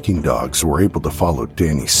 tracking dogs were able to follow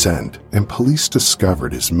Danny's scent, and police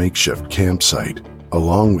discovered his makeshift campsite,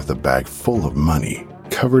 along with a bag full of money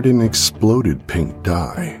covered in exploded pink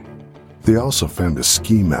dye. They also found a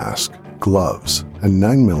ski mask, gloves, a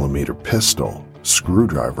 9mm pistol,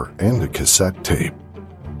 screwdriver, and a cassette tape.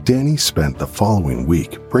 Danny spent the following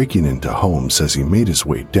week breaking into homes as he made his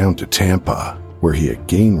way down to Tampa, where he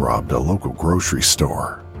again robbed a local grocery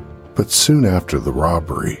store. But soon after the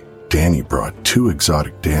robbery, Danny brought 2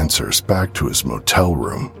 exotic dancers back to his motel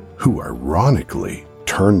room, who ironically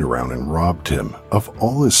turned around and robbed him of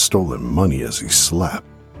all his stolen money as he slept.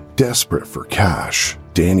 Desperate for cash,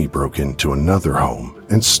 Danny broke into another home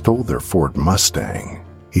and stole their Ford Mustang.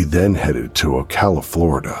 He then headed to Ocala,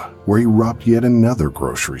 Florida, where he robbed yet another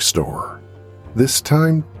grocery store. This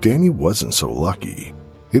time, Danny wasn't so lucky.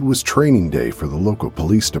 It was training day for the local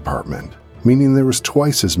police department, meaning there was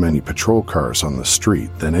twice as many patrol cars on the street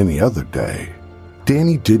than any other day.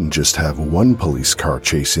 Danny didn't just have one police car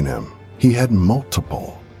chasing him, he had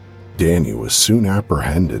multiple. Danny was soon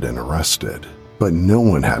apprehended and arrested, but no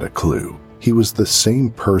one had a clue he was the same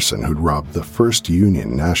person who'd robbed the First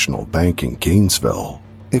Union National Bank in Gainesville.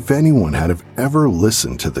 If anyone had ever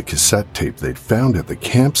listened to the cassette tape they'd found at the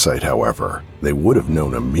campsite, however, they would have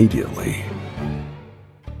known immediately.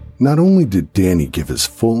 Not only did Danny give his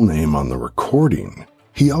full name on the recording,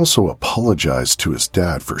 he also apologized to his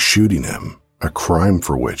dad for shooting him, a crime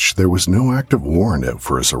for which there was no active warrant out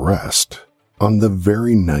for his arrest. On the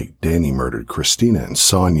very night Danny murdered Christina and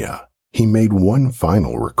Sonia, he made one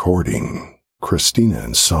final recording. Christina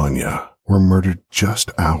and Sonia were murdered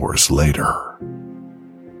just hours later.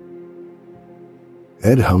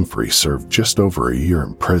 Ed Humphrey served just over a year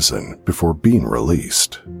in prison before being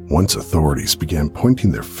released. Once authorities began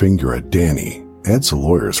pointing their finger at Danny, Ed's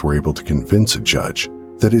lawyers were able to convince a judge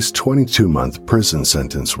that his 22-month prison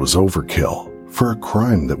sentence was overkill for a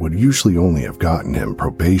crime that would usually only have gotten him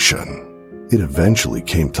probation. It eventually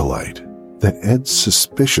came to light that Ed's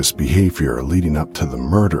suspicious behavior leading up to the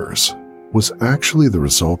murders was actually the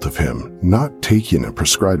result of him not taking a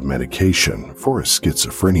prescribed medication for his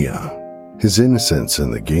schizophrenia. His innocence in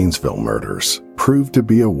the Gainesville murders proved to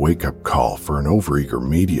be a wake-up call for an overeager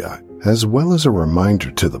media, as well as a reminder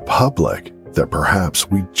to the public that perhaps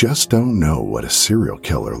we just don't know what a serial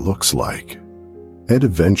killer looks like. Ed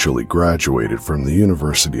eventually graduated from the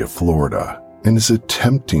University of Florida and is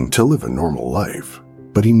attempting to live a normal life,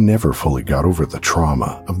 but he never fully got over the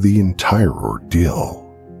trauma of the entire ordeal.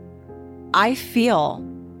 I feel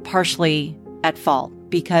partially at fault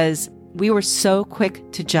because we were so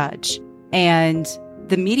quick to judge. And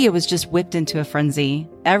the media was just whipped into a frenzy.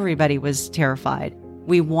 Everybody was terrified.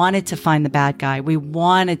 We wanted to find the bad guy. We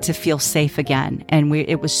wanted to feel safe again. And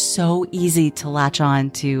it was so easy to latch on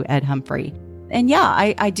to Ed Humphrey. And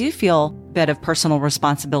yeah, I do feel a bit of personal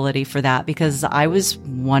responsibility for that because I was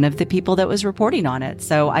one of the people that was reporting on it.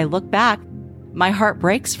 So I look back, my heart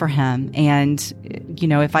breaks for him. And,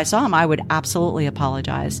 if I saw him, I would absolutely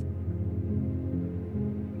apologize.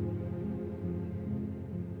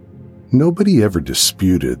 Nobody ever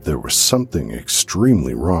disputed there was something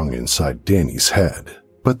extremely wrong inside Danny's head,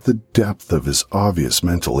 but the depth of his obvious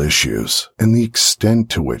mental issues and the extent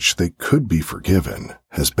to which they could be forgiven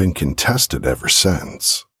has been contested ever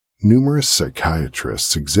since. Numerous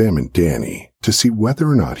psychiatrists examined Danny to see whether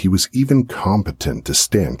or not he was even competent to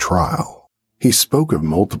stand trial. He spoke of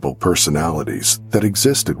multiple personalities that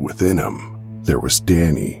existed within him. There was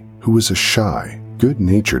Danny, who was a shy,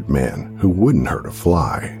 good-natured man who wouldn't hurt a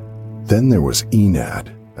fly. Then there was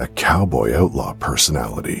Enad, a cowboy outlaw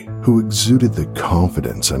personality who exuded the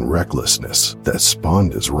confidence and recklessness that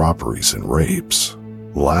spawned his robberies and rapes.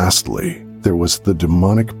 Lastly, there was the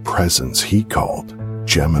demonic presence he called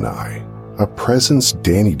Gemini, a presence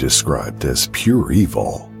Danny described as pure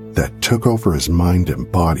evil that took over his mind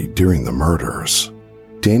and body during the murders.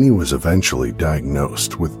 Danny was eventually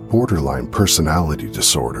diagnosed with borderline personality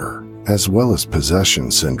disorder, as well as possession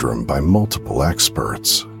syndrome by multiple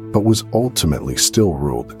experts, but was ultimately still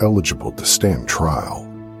ruled eligible to stand trial.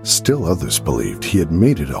 Still others believed he had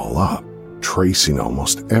made it all up, tracing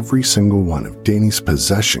almost every single one of Danny's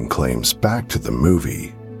possession claims back to the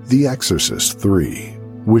movie, The Exorcist 3,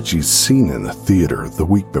 which he's seen in the theater the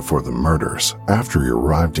week before the murders after he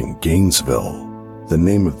arrived in Gainesville. The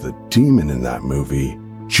name of the demon in that movie,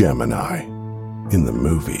 Gemini. In the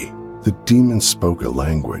movie, the demon spoke a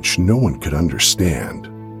language no one could understand,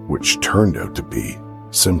 which turned out to be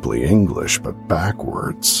simply English but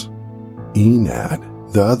backwards.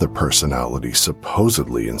 Enad, the other personality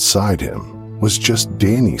supposedly inside him, was just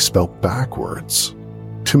Danny spelt backwards.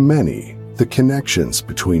 To many, the connections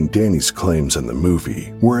between Danny's claims and the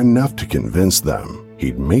movie were enough to convince them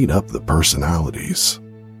he'd made up the personalities.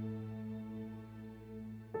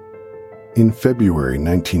 In February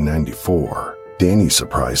 1994, Danny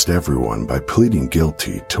surprised everyone by pleading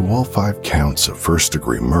guilty to all 5 counts of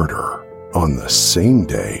first-degree murder. On the same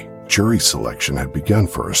day, jury selection had begun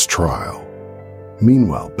for his trial.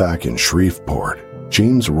 Meanwhile, back in Shreveport,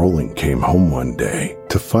 James Rowling came home one day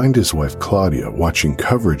to find his wife Claudia watching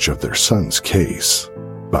coverage of their son's case.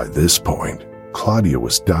 By this point, Claudia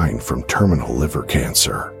was dying from terminal liver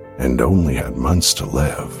cancer and only had months to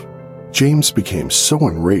live. James became so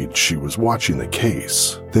enraged she was watching the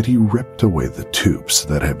case that he ripped away the tubes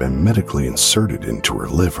that had been medically inserted into her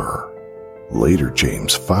liver. Later,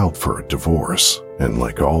 James filed for a divorce and,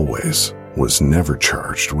 like always, was never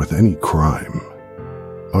charged with any crime.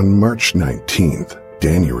 On March 19th,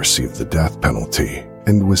 Danny received the death penalty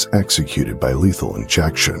and was executed by lethal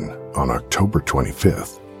injection on October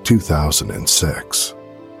 25th, 2006.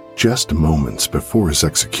 Just moments before his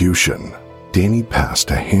execution, Danny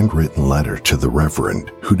passed a handwritten letter to the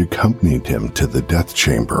Reverend who'd accompanied him to the death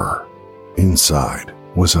chamber. Inside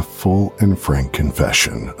was a full and frank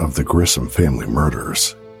confession of the Grissom family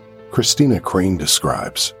murders. Christina Crane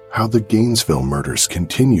describes how the Gainesville murders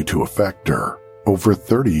continue to affect her over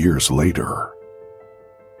 30 years later.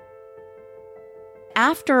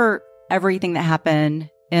 After everything that happened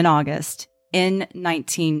in August in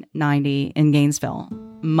 1990 in Gainesville,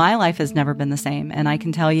 my life has never been the same. And I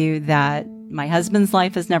can tell you that my husband's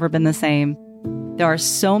life has never been the same. There are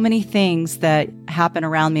so many things that happen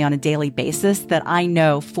around me on a daily basis that I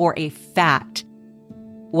know for a fact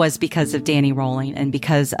was because of Danny Rowling and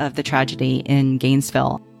because of the tragedy in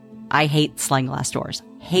Gainesville. I hate sliding glass doors.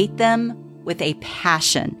 Hate them with a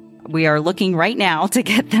passion. We are looking right now to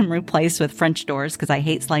get them replaced with French doors because I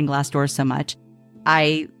hate sliding glass doors so much.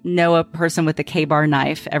 I know a person with a K-bar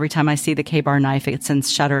knife. Every time I see the K-bar knife, it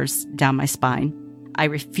sends shudders down my spine. I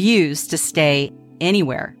refuse to stay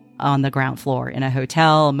anywhere on the ground floor, in a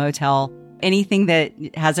hotel, a motel, anything that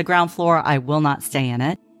has a ground floor, I will not stay in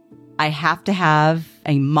it. I have to have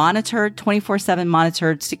a monitored, 24/7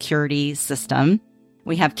 monitored security system.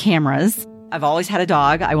 We have cameras. I've always had a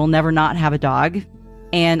dog. I will never not have a dog.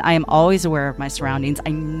 And I am always aware of my surroundings.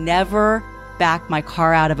 I never back my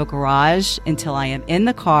car out of a garage until I am in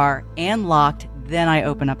the car and locked. Then I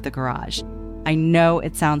open up the garage. I know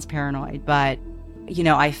it sounds paranoid, but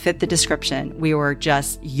I fit the description. We were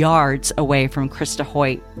just yards away from Krista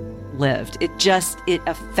Hoyt lived. It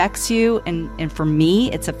affects you. And for me,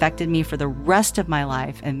 it's affected me for the rest of my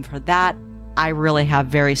life. And for that, I really have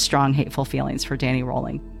very strong hateful feelings for Danny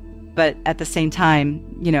Rowling. But at the same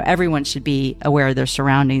time, everyone should be aware of their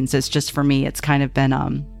surroundings. It's just, for me, it's kind of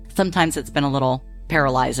been, sometimes it's been a little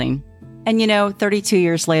paralyzing. And 32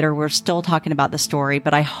 years later, we're still talking about the story,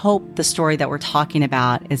 but I hope the story that we're talking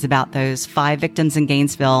about is about those 5 victims in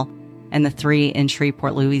Gainesville and the 3 in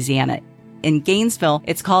Shreveport, Louisiana. In Gainesville,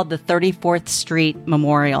 it's called the 34th Street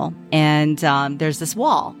Memorial. And there's this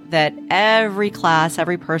wall that every class,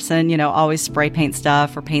 every person, always spray paint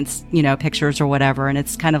stuff or paints, pictures or whatever. And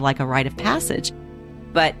it's kind of like a rite of passage.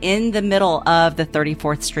 But in the middle of the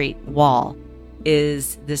 34th Street wall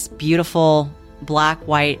is this beautiful black,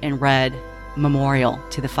 white, and red memorial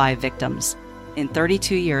to the 5 victims. In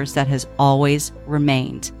 32 years, that has always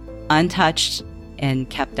remained untouched and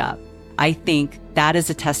kept up. I think that is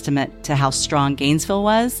a testament to how strong Gainesville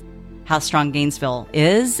was, how strong Gainesville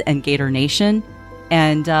is, and Gator Nation.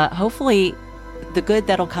 And hopefully the good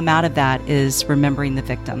that'll come out of that is remembering the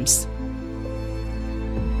victims.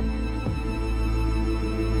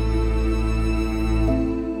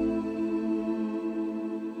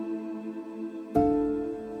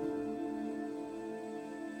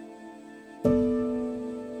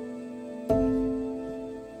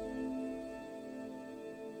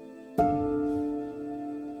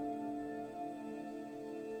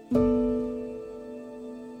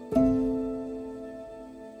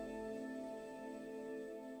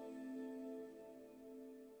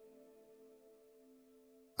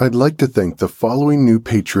 I'd like to thank the following new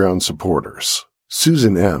Patreon supporters: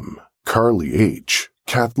 Susan M., Carly H.,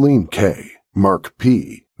 Kathleen K., Mark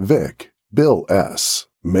P., Vic, Bill S.,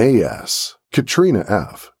 May S., Katrina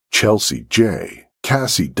F., Chelsea J.,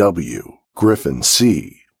 Cassie W., Griffin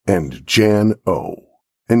C., and Jan O.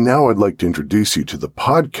 And now I'd like to introduce you to the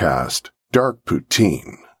podcast Dark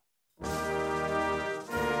Poutine.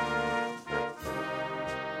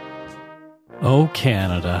 Oh,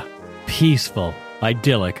 Canada. Peaceful,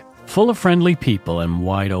 idyllic, full of friendly people and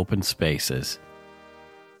wide open spaces.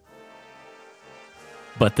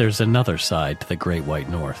 But there's another side to the Great White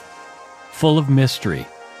North, full of mystery,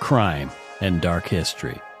 crime, and dark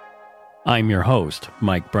history. I'm your host,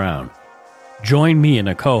 Mike Brown. Join me and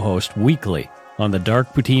a co-host weekly on the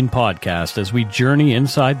Dark Poutine podcast as we journey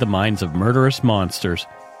inside the minds of murderous monsters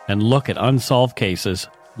and look at unsolved cases,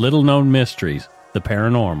 little-known mysteries, the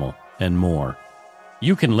paranormal, and more.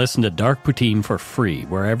 You can listen to Dark Poutine for free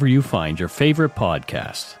wherever you find your favorite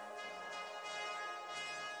podcasts.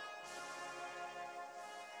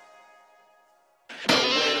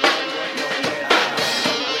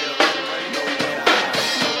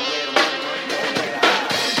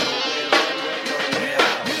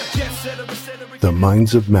 The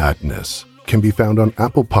Minds of Madness can be found on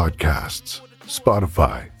Apple Podcasts,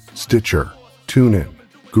 Spotify, Stitcher, TuneIn,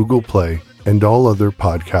 Google Play, and all other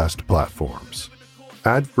podcast platforms.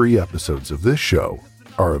 Ad-free episodes of this show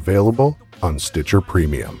are available on Stitcher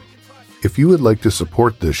Premium. If you would like to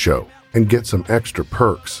support this show and get some extra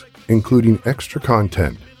perks, including extra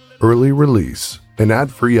content, early release, and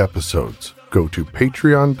ad-free episodes, go to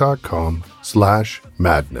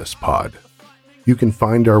patreon.com/madnesspod. You can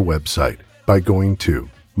find our website by going to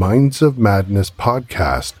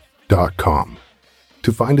mindsofmadnesspodcast.com.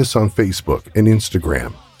 To find us on Facebook and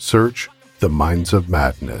Instagram, search The Minds of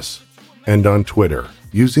Madness, and on Twitter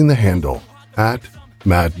using the handle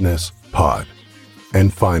 @MadnessPod.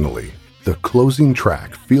 And finally, the closing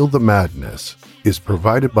track, Feel the Madness, is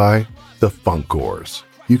provided by The Funkors.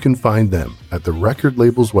 You can find them at the record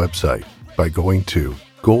label's website by going to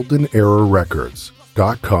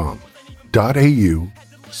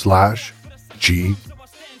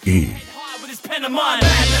goldenerrorrecords.com.au/GE.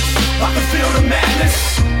 I can feel the madness.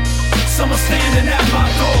 Someone standing at my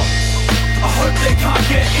door. I hope they can't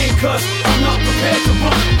get in, cause I'm not prepared to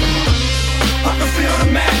run. I can feel the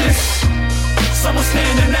madness. Someone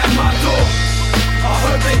standing at my door. I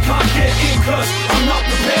hope they can't get in, cause